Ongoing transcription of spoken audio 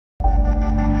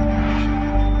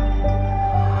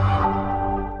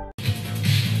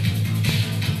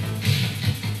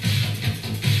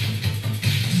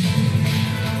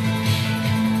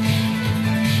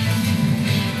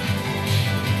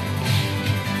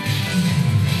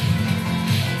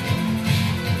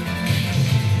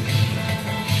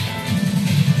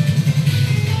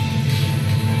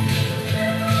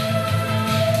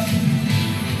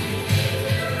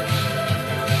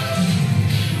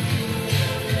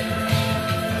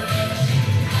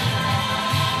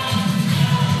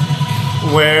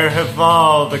Where have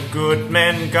all the good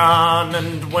men gone,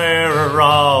 and where are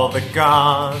all the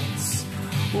gods?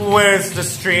 Where's the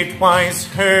streetwise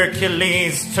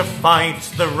Hercules to fight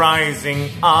the rising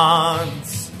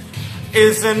odds?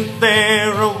 Isn't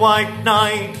there a white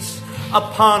knight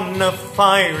upon a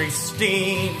fiery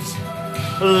steed?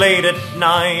 Late at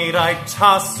night I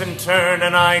toss and turn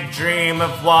and I dream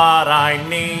of what I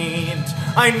need.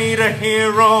 I need a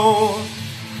hero.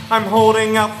 I'm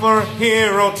holding out for a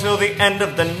hero till the end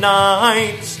of the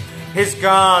night. He's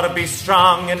gotta be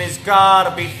strong and he's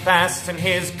gotta be fast and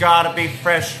he's gotta be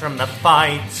fresh from the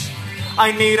fight.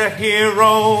 I need a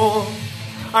hero.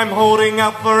 I'm holding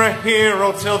out for a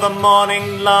hero till the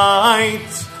morning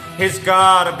light. He's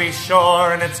gotta be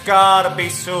sure and it's gotta be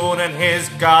soon and he's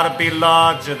gotta be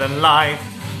larger than life.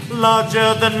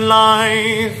 Larger than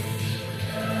life.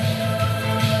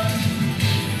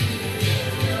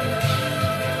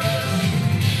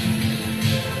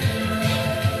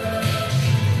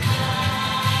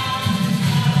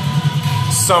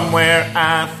 Somewhere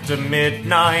after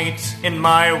midnight, in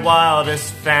my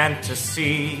wildest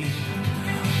fantasy,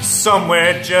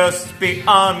 somewhere just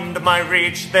beyond my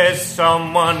reach, there's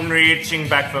someone reaching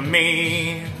back for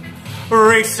me.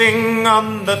 Racing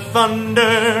on the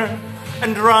thunder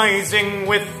and rising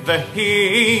with the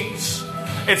heat.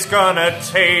 It's gonna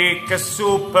take a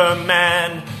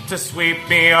Superman to sweep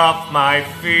me off my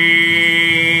feet.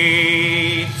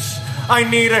 I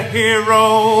need a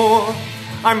hero.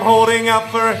 I'm holding out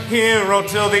for a hero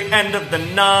till the end of the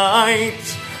night.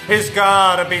 He's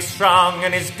gotta be strong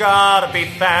and he's gotta be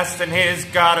fast and he's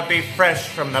gotta be fresh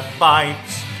from the fight.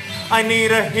 I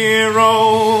need a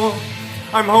hero.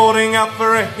 I'm holding out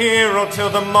for a hero till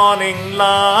the morning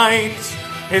light.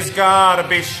 He's gotta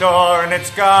be sure and it's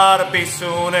gotta be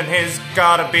soon and he's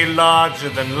gotta be larger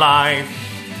than life.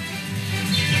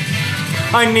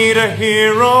 I need a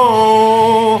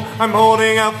hero. I'm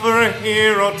holding out for a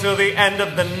hero till the end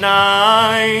of the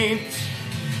night.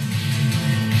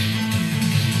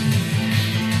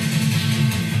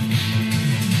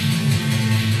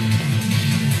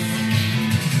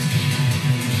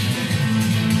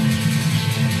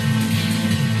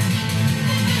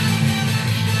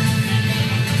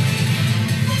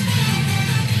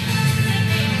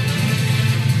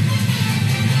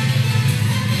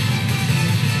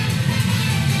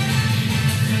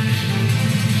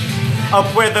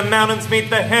 Up where the mountains meet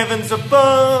the heavens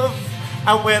above,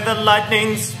 out where the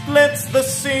lightning splits the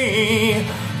sea,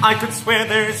 I could swear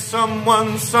there's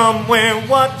someone somewhere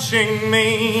watching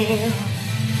me.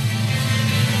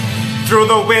 Through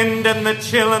the wind and the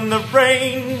chill and the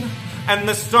rain, and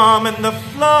the storm and the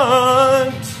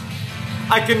flood,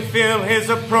 I can feel his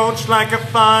approach like a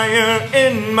fire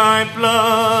in my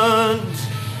blood.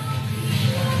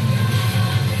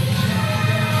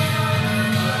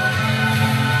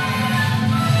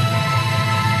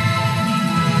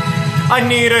 I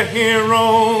need a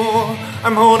hero.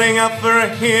 I'm holding out for a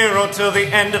hero till the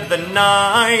end of the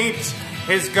night.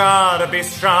 He's gotta be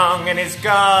strong and he's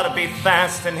gotta be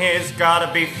fast and he's gotta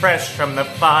be fresh from the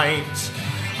fight.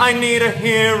 I need a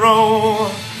hero.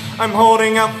 I'm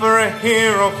holding out for a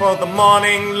hero for the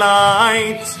morning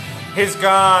light. He's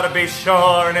gotta be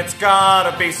sure and it's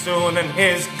gotta be soon and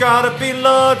he's gotta be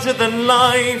larger than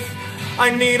life. I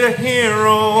need a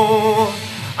hero.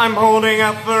 I'm holding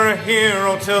out for a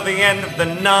hero till the end of the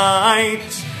night.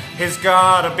 He's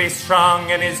gotta be strong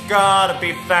and he's gotta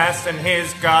be fast and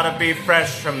he's gotta be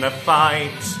fresh from the fight.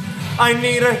 I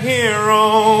need a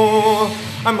hero.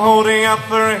 I'm holding out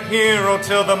for a hero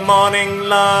till the morning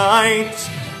light.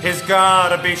 He's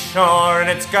gotta be sure and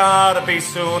it's gotta be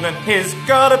soon and he's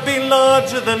gotta be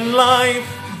larger than life.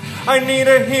 I need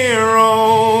a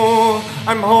hero.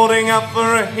 I'm holding out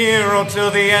for a hero till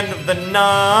the end of the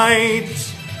night.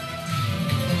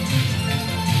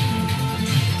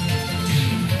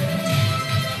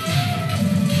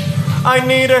 I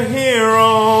need a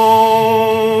hero.